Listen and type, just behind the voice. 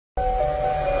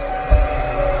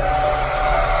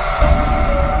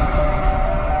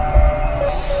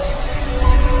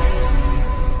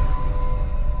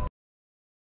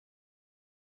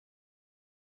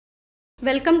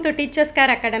Welcome to teachers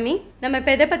care academy. நம்ம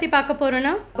இப்போ எதை பற்றி பார்க்க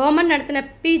போகிறோன்னா, கவர்மெண்ட் நடத்தின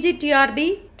PGTRB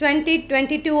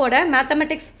 2022ஓட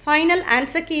mathematics final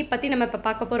answer key பற்றி நம்ம இப்போ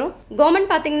பார்க்க போகிறோம். கவர்மெண்ட்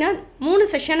பார்த்திங்கன்னா 3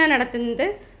 செஷனை நடத்துனது.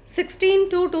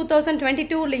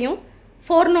 16/2/2022லையும்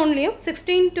ஃபோர்நூன்லேயும்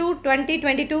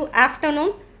 16/2/2022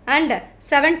 ஆஃப்டர்நூன் அண்ட்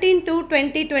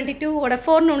 17/2/2022ஓட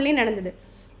ஃபோர்நூன்லேயும் நடந்தது.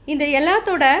 இந்த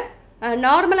எல்லாத்தோட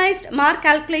நார்மலைஸ்ட் மார்க்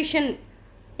கால்குலேஷன்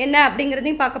என்ன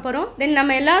அப்படிங்கிறதையும் பார்க்க போகிறோம். தென்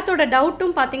நம்ம எல்லாத்தோட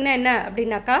டவுட்டும் பார்த்திங்கன்னா என்ன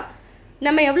அப்படின்னாக்கா,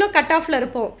 நம்ம எவ்வளோ கட் ஆஃபில்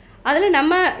இருப்போம், அதில்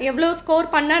நம்ம எவ்வளோ ஸ்கோர்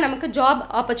பண்ணால் நமக்கு ஜாப்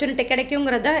ஆப்பர்ச்சுனிட்டி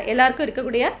கிடைக்குங்கிறத எல்லாருக்கும்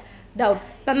இருக்கக்கூடிய டவுட்.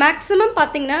 இப்போ மேக்ஸிமம்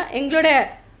பார்த்திங்கன்னா எங்களோட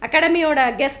அகாடமியோட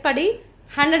கெஸ் படி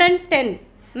 110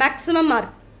 மேக்ஸிமம்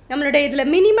மார்க். நம்மளுடைய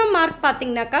இதில் மினிமம் மார்க்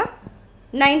பார்த்திங்கனாக்கா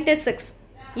 96.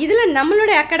 இதில்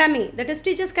நம்மளுடைய academy, that is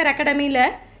teachers care அகாடமியில்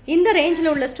இந்த ரேஞ்சில்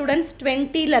உள்ள ஸ்டூடெண்ட்ஸ்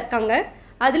 20ல் இருக்காங்க.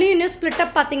 அதுலேயும் இன்னும்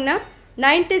ஸ்ப்ளிட்டப் பார்த்திங்கன்னா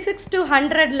 96 to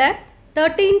 100ல்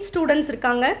 13 ஸ்டூடெண்ட்ஸ்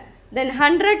இருக்காங்க. தென்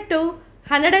 100 to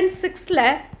 106ல்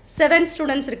 7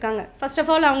 ஸ்டூடெண்ட்ஸ் இருக்காங்க. ஃபர்ஸ்ட் ஆஃப்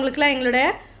ஆல் அவங்களுக்குலாம் எங்களுடைய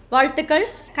வாழ்த்துக்கள்,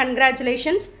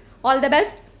 கங்க்ராச்சுலேஷன்ஸ், ஆல் த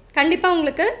பெஸ்ட். கண்டிப்பாக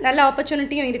உங்களுக்கு நல்ல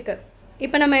ஆப்பர்ச்சுனிட்டியும் இருக்குது.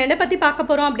 இப்போ நம்ம எதை பற்றி பார்க்க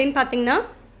போகிறோம் அப்படின்னு பார்த்தீங்கன்னா,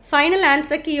 ஃபைனல்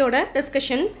ஆன்சர் கீயோட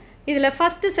டிஸ்கஷன். இதில்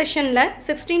ஃபஸ்ட்டு செஷனில்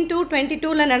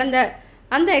 16/2/22ல் நடந்த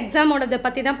அந்த எக்ஸாமோடதை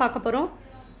பற்றி தான் பார்க்க போகிறோம்.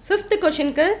 5th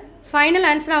கொஷினுக்கு ஃபைனல்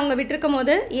ஆன்சர் அவங்க விட்டுருக்கும்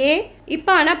போது ஏ,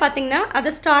 இப்போ ஆனால் பார்த்திங்கன்னா அதை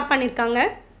ஸ்டார் பண்ணியிருக்காங்க.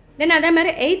 தென் அதே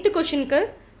மாதிரி 8th கொஷினுக்கு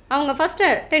அவங்க ஃபஸ்ட்டு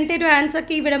டென்டேட்டிவ் ஆன்சர்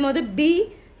கீ விடும் போது பி,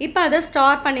 இப்போ அதை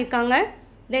ஸ்டார் பண்ணியிருக்காங்க.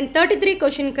 தென் 33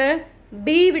 கொஷினுக்கு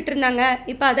பி விட்டுருந்தாங்க,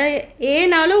 இப்போ அதை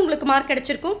ஏனாலும் உங்களுக்கு மார்க்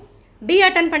கிடச்சிருக்கும், பி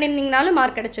அட்டன் பண்ணியிருந்தீங்கனாலும்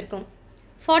மார்க் கிடச்சிருக்கும்.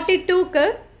 42க்கு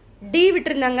டி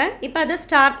விட்டுருந்தாங்க, இப்போ அதை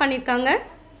ஸ்டார் பண்ணியிருக்காங்க.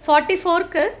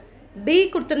 44க்கு பி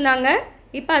கொடுத்துருந்தாங்க,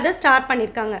 இப்போ அதை ஸ்டார்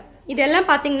பண்ணியிருக்காங்க. இதெல்லாம்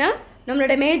பார்த்திங்கன்னா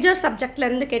நம்மளோட மேஜர்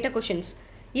சப்ஜெக்ட்லேருந்து கேட்ட கொஷின்ஸ்.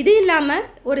 இது இல்லாமல்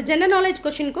ஒரு ஜெனரல் நாலேஜ்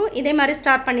கொஷினுக்கும் இதே மாதிரி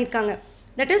ஸ்டார்ட் பண்ணியிருக்காங்க.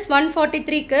 தட் இஸ்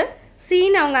 143க்கு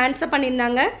சின்னு அவங்க ஆன்சர்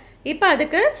பண்ணியிருந்தாங்க, இப்போ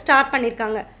அதுக்கு ஸ்டார்ட்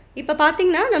பண்ணியிருக்காங்க. இப்போ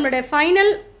பார்த்திங்கன்னா நம்மளோட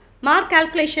ஃபைனல் மார்க்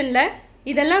கால்குலேஷனில்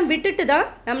இதெல்லாம் விட்டுட்டு தான்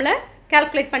நம்மளை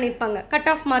கால்குலேட் பண்ணியிருப்பாங்க, கட்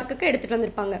ஆஃப் மார்க்குக்கு எடுத்துகிட்டு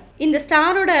வந்திருப்பாங்க. இந்த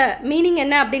ஸ்டாரோட மீனிங்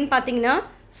என்ன அப்படின்னு பார்த்தீங்கன்னா,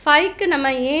 5க்கு நம்ம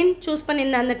ஏன் சூஸ்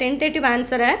பண்ணியிருந்த அந்த டென்டேட்டிவ்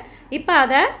ஆன்சரை இப்போ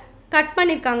அதை கட்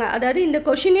பண்ணியிருக்காங்க. அதாவது இந்த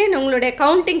கொஷினே உங்களுடைய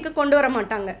கவுண்டிங்க்கு கொண்டு வர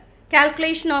மாட்டாங்க.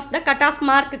 Calculation of the cut off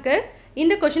மார்க்குக்கு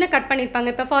இந்த கொஷினை கட் பண்ணியிருப்பாங்க.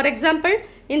 இப்போ ஃபார் எக்ஸாம்பிள்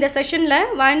இந்த செஷனில்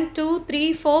 1 2 3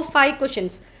 4 5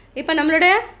 கொஷின்ஸ். இப்போ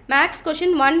நம்மளுடைய மேக்ஸ்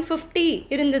கொஷின் 150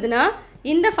 இருந்ததுன்னா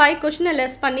இந்த 5 கொஷினை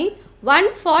லெஸ் பண்ணி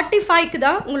 145க்கு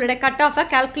தான் உங்களுடைய கட் ஆஃபை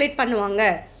கால்குலேட் பண்ணுவாங்க.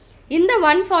 இந்த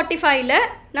 145ல்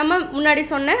நம்ம முன்னாடி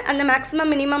சொன்ன அந்த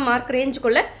மேக்ஸிமம் மினிமம் மார்க்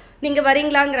ரேஞ்சுக்குள்ளே நீங்கள்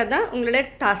வரீங்களாங்கிறது தான் உங்களுடைய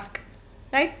டாஸ்க்,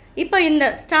 ரைட்? இப்போ இந்த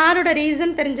ஸ்டாரோட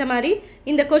ரீசன் தெரிஞ்ச மாதிரி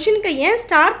இந்த கொஷினுக்கு ஏன்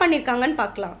ஸ்டார் பண்ணியிருக்காங்கன்னு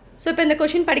பார்க்கலாம். ஸோ இப்போ இந்த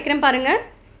கொஷின் படிக்கிறேன் பாருங்கள்.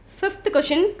 5th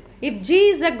question, if G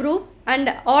is a group and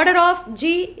order of G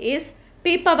is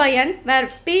P/n where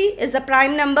P is a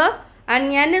prime number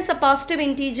and n is a positive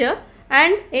integer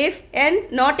and if n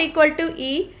not equal to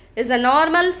E is a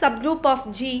normal subgroup of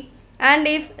G and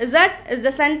if Z is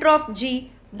the center of G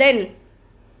then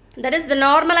that is the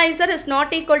normalizer is not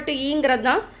equal to Eங்கிறது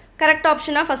தான் correct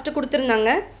ஆப்ஷனாக first கொடுத்துருந்தாங்க.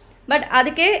 But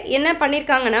அதுக்கே என்ன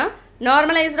பண்ணியிருக்காங்கன்னா,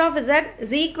 normaliser of Z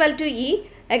is equal to E,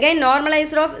 again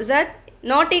normaliser of Z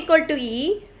not equal to E,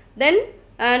 then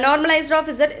normaliser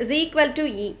of Z is equal to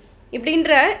E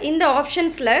இப்படின்ற இந்த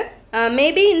ஆப்ஷன்ஸில்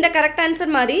maybe இந்த correct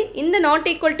answer மாதிரி இந்த நாட்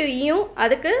ஈக்குவல் டு ஈயும்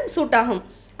அதுக்கு சூட் ஆகும்.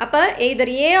 அப்போ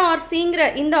எய்தர் ஏ ஆர் சிங்கிற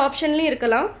இந்த ஆப்ஷன்லையும்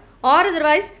இருக்கலாம், ஆர்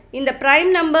அதர்வைஸ் இந்த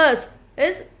ப்ரைம் நம்பர்ஸ்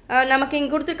இஸ் நமக்கு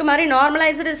இங்கே கொடுத்துருக்க மாதிரி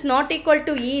normaliser is not equal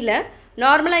to ஈயில்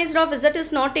normalised of Z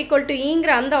is not equal to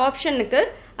ஈங்கிற அந்த ஆப்ஷனுக்கு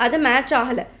அது மேட்ச்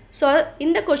ஆகலை. ஸோ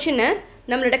இந்த கொஷினை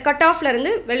நம்மளோட கட்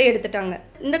ஆஃப்லேருந்து வெளியே எடுத்துட்டாங்க.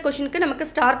 இந்த கொஷினுக்கு நமக்கு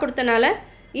ஸ்டார் கொடுத்தனால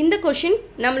இந்த கொஷின்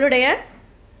நம்மளுடைய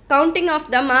கவுண்டிங் ஆஃப்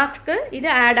த மார்க்ஸ்க்கு இது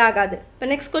ஆட் ஆகாது. இப்போ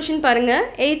நெக்ஸ்ட் கொஷின் பாருங்கள்.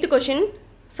 8th question,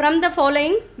 from the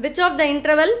following which of the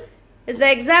interval is the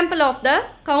example of the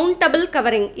countable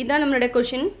covering. இதுதான் நம்மளுடைய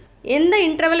கொஷின். எந்த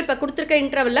இன்டர்வல் இப்போ கொடுத்துருக்க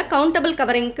இன்டர்வலில் கவுண்டபிள்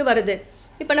கவரிங்க்கு வருது?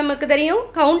 இப்போ நமக்கு தெரியும்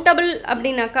கவுண்டபிள்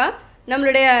அப்படின்னாக்கா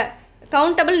நம்மளுடைய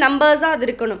கவுண்டபிள் நம்பர்ஸாக அது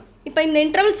இருக்கணும். இப்போ இந்த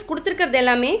இன்டர்வல்ஸ் கொடுத்துருக்கிறது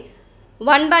எல்லாமே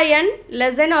 1/n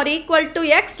less than or equal to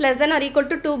x less than or equal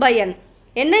to 2/n.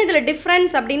 என்ன இதில்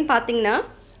டிஃப்ரென்ஸ் அப்படின்னு பார்த்தீங்கன்னா,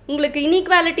 உங்களுக்கு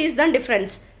இன்இக்வாலிட்டிஸ் தான்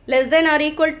difference. less than or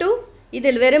equal to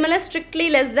இதில் வெறுமனே ஸ்ட்ரிக்ட்லி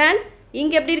less than,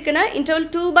 இங்கே எப்படி இருக்குன்னா interval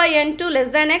 2/n to less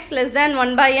than x less than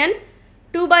 1/n,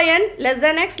 2/n less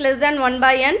than x less than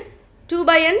 1/n,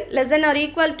 2/n less than or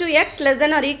equal to x less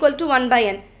than or equal to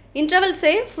 1/n.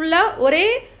 இன்டர்வல்ஸே ஃபுல்லாக ஒரே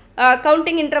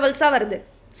counting இன்டர்வல்ஸாக வருது.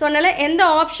 So அதனால் எந்த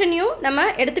ஆப்ஷனையும் நம்ம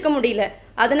எடுத்துக்க முடியல.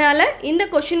 அதனால் இந்த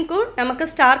கொஷினுக்கும் நமக்கு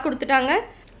ஸ்டார் கொடுத்துட்டாங்க.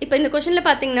 இப்போ இந்த கொஷினில்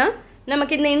பார்த்தீங்கன்னா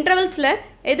நமக்கு இந்த இன்டர்வல்ஸில்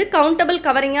எது கவுண்டபிள்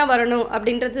கவரிங்காக வரணும்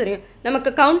அப்படின்றது தெரியும். நமக்கு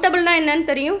கவுண்டபிள்னா என்னன்னு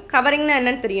தெரியும், கவரிங்னா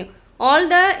என்னன்னு தெரியும். All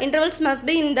the intervals must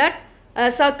be in that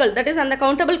circle, that is அந்த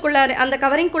கவுண்டபிள்குள்ளாரே அந்த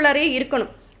கவரிங்குள்ளாரே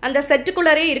இருக்கணும், அந்த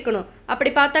செட்டுக்குள்ளாரே இருக்கணும்.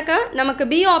 அப்படி பார்த்தாக்கா நமக்கு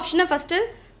பி ஆப்ஷனை ஃபஸ்ட்டு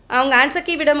அவங்க ஆன்சர்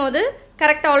கீ விடும் போது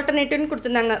கரெக்டாக ஆல்டர்னேட்டிவ்னு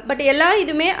கொடுத்துருந்தாங்க. பட் எல்லா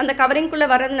இதுவுமே அந்த கவரிங்குள்ளே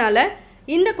வரதுனால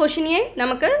இந்த கொஷினையே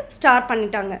நமக்கு ஸ்டார்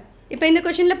பண்ணிட்டாங்க. இப்போ இந்த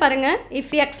கொஷினில் பாருங்கள்,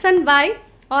 if X and Y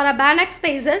R a பேனக்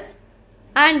spaces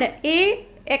and a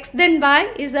x then y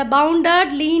is a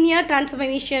bounded linear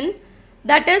transformation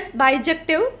that is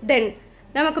bijective, then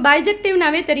நமக்கு bijective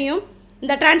நாவே தெரியும்,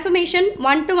 இந்த transformation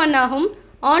 1 to 1 ஆகும்,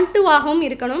 on to ஆகும்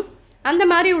இருக்கணும். அந்த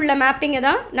மாதிரி உள்ள மேப்பிங்கை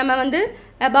தான் நம்ம வந்து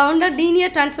a bounded linear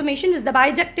transformation is the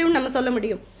bijective நம்ம சொல்ல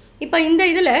முடியும். இப்போ இந்த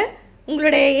இதில்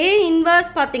உங்களுடைய a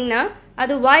inverse பார்த்திங்கன்னா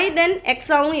அது y then x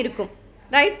ஆகவும் இருக்கும்,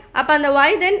 ரைட்? அப்போ அந்த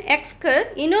y then xக்கு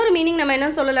இன்னொரு மீனிங் நம்ம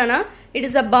என்ன சொல்லலாம்னா it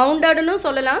is a boundedனு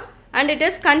சொல்லலாம் and it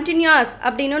is continuous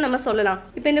அப்படின்னு நம்ம சொல்லலாம்.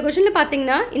 இப்போ இந்த கொஷனில்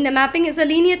பார்த்தீங்கன்னா இந்த mapping is a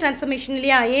linear transformation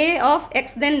இல்லையா, a of x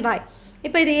then y.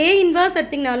 இப்போ இது a inverse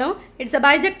எடுத்திங்கனாலும் it's a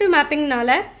bijective மேப்பிங்னால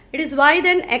it is y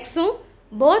then xும்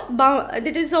both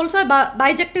it is also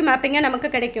bijective மேப்பிங்காக நமக்கு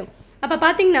கிடைக்கும். அப்போ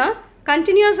பார்த்தீங்கன்னா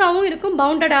கண்டினியூஸாகவும் இருக்கும்,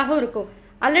 பவுண்டடாகவும் இருக்கும்.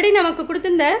 ஆல்ரெடி நமக்கு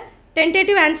கொடுத்துருந்த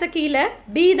டென்டேட்டிவ் ஆன்சர் கீழே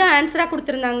b தான் ஆன்சராக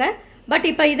கொடுத்துருந்தாங்க. பட்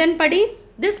இப்போ இதன்படி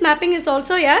this mapping is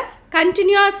also a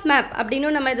continuous map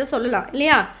அப்படின்னு நம்ம இதை சொல்லலாம்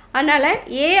இல்லையா. அதனால்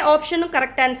ஏ ஆப்ஷனும்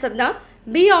கரெக்ட் ஆன்சர் தான்,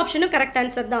 பி ஆப்ஷனும் கரெக்ட்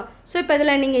ஆன்சர் தான். ஸோ இப்போ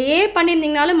இதில் நீங்கள் ஏ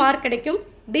பண்ணியிருந்தீங்கனாலும் மார்க் கிடைக்கும்,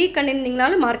 பி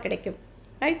பண்ணியிருந்தீங்கனாலும் மார்க் கிடைக்கும்,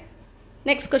 ரைட்?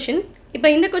 Next question. இப்போ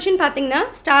இந்த கொஷின் பார்த்தீங்கன்னா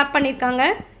ஸ்டார்ட் பண்ணியிருக்காங்க,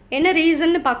 என்ன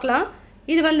ரீசன்னு பார்க்கலாம்.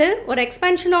 இது வந்து ஒரு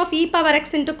எக்ஸ்பென்ஷன் of e power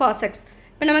X into cos X.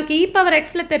 இப்போ நமக்கு இ பவர்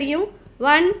எக்ஸில் தெரியும்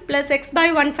 1 + x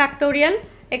 / 1 factorial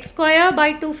x² /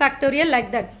 2 factorial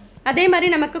like that. அதே மாதிரி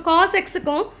நமக்கு காஸ்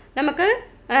எக்ஸுக்கும் நமக்கு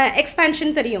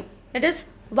எக்ஸ்பேன்ஷன் தெரியும், that is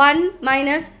 1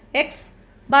 - x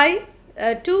 /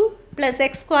 2 +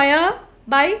 x²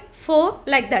 / 4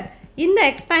 like that. இந்த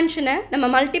எக்ஸ்பேன்ஷனை நம்ம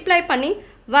மல்டிப்ளை பண்ணி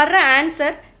வர்ற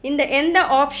ஆன்சர் இந்த எந்த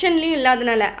ஆப்ஷன்லையும்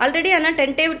இல்லாதனால, ஆல்ரெடி ஆனால்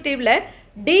டென்டேட்டிவில்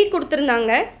டி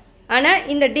கொடுத்துருந்தாங்க, ஆனால்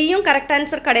இந்த டியும் கரெக்ட்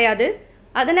ஆன்சர் கிடையாது.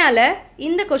 அதனால்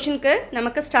இந்த கொஷினுக்கு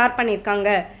நமக்கு ஸ்டார் பண்ணியிருக்காங்க.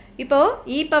 இப்போது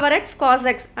e power X cos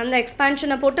X அந்த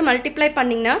எக்ஸ்பேன்ஷனை போட்டு மல்டிப்ளை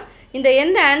பண்ணிங்கன்னா இந்த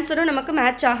எந்த ஆன்சரும் நமக்கு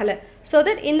மேட்ச் ஆகலை. ஸோ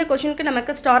தட் இந்த கொஷினுக்கு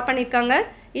நமக்கு ஸ்டார் பண்ணியிருக்காங்க.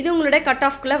 இது உங்களுடைய கட்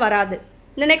ஆஃப்குள்ளே வராது.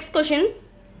 இந்த next question,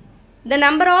 the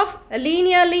number of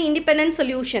linearly independent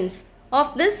solutions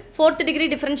of this 4th degree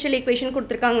differential equation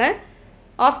கொடுத்துருக்காங்க.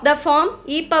 Of the form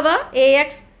e power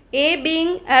ax, A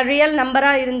being real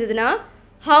நம்பராக இருந்ததுன்னா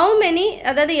ஹவு மெனி,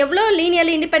 அதாவது எவ்வளோ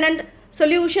லீனியர்லி இண்டிபெண்டன்ட்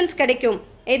சொல்யூஷன்ஸ் கிடைக்கும்,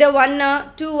 ஏதோ 1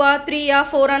 2 3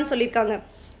 4 சொல்லியிருக்காங்க.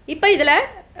 இப்போ இதில்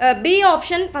பி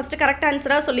ஆப்ஷன் ஃபஸ்ட்டு கரெக்ட்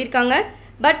ஆன்சராக சொல்லியிருக்காங்க.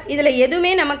 பட் இதில்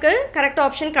எதுவுமே நமக்கு கரெக்ட்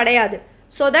ஆப்ஷன் கிடையாது.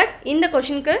 ஸோ தட் இந்த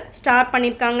கொஷினுக்கு ஸ்டார்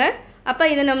பண்ணியிருக்காங்க. அப்போ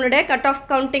இது நம்மளுடைய கட் ஆஃப்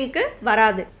கவுண்டிங்க்கு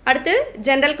வராது. அடுத்து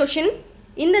ஜென்ரல் கொஷின்.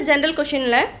 இந்த ஜென்ரல்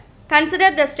கொஷினில்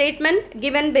consider the statement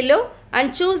given below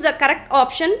and choose the correct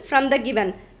option from the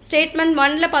given. Statement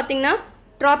 1ல் பார்த்தீங்கன்னா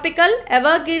tropical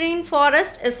evergreen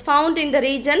forest is found in the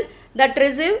region that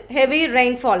receive heavy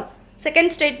rainfall. Second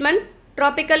statement,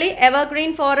 tropically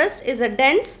evergreen forest is a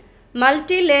dense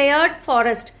multi-layered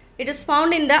forest. It is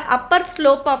found in the upper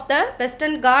slope of the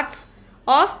western Ghats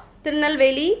of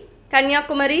Tirunelveli,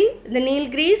 Kancheepuram, the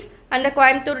Nilgiris and the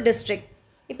Coimbatore district.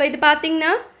 இப்போ இது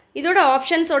பார்த்தீங்கன்னா இதோட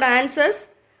ஆப்ஷன்ஸோட answers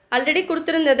already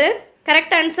கொடுத்துருந்தது.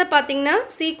 Correct answer பார்த்தீங்கன்னா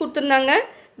C கொடுத்துருந்தாங்க.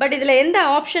 But இதில் எந்த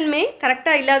ஆப்ஷனுமே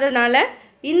கரெக்டாக இல்லாததுனால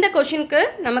இந்த கொஷினுக்கு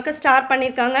நமக்கு ஸ்டார்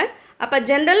பண்ணியிருக்காங்க. அப்போ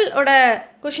ஜென்ரலோட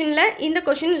கொஷினில் இந்த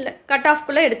கொஷின் கட்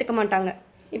ஆஃப்குள்ளே எடுத்துக்க மாட்டாங்க.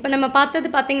 இப்போ நம்ம பார்த்தது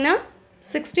பார்த்திங்கன்னா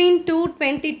 16 to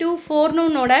 22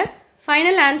 ஃபோர்னூனோட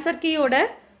ஃபைனல் ஆன்சர் கீயோட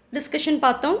டிஸ்கஷன்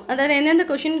பார்த்தோம். அதாவது எந்தெந்த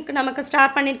கொஷினுக்கு நமக்கு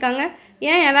ஸ்டார் பண்ணியிருக்காங்க,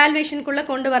 ஏன் எவால்வேஷனுக்குள்ளே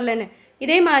கொண்டு வரலன்னு.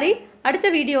 இதே மாதிரி அடுத்த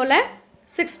வீடியோவில்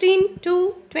 16 to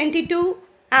 22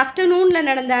 ஆஃப்டர்நூனில்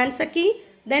நடந்த answer key,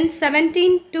 then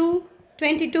 17 to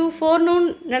 22 forenoon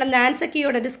நடந்த ஆன்சர்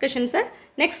கீயோட டிஸ்கஷன்ஸை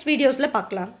நெக்ஸ்ட் வீடியோஸில்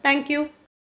பார்க்கலாம். தேங்க்யூ.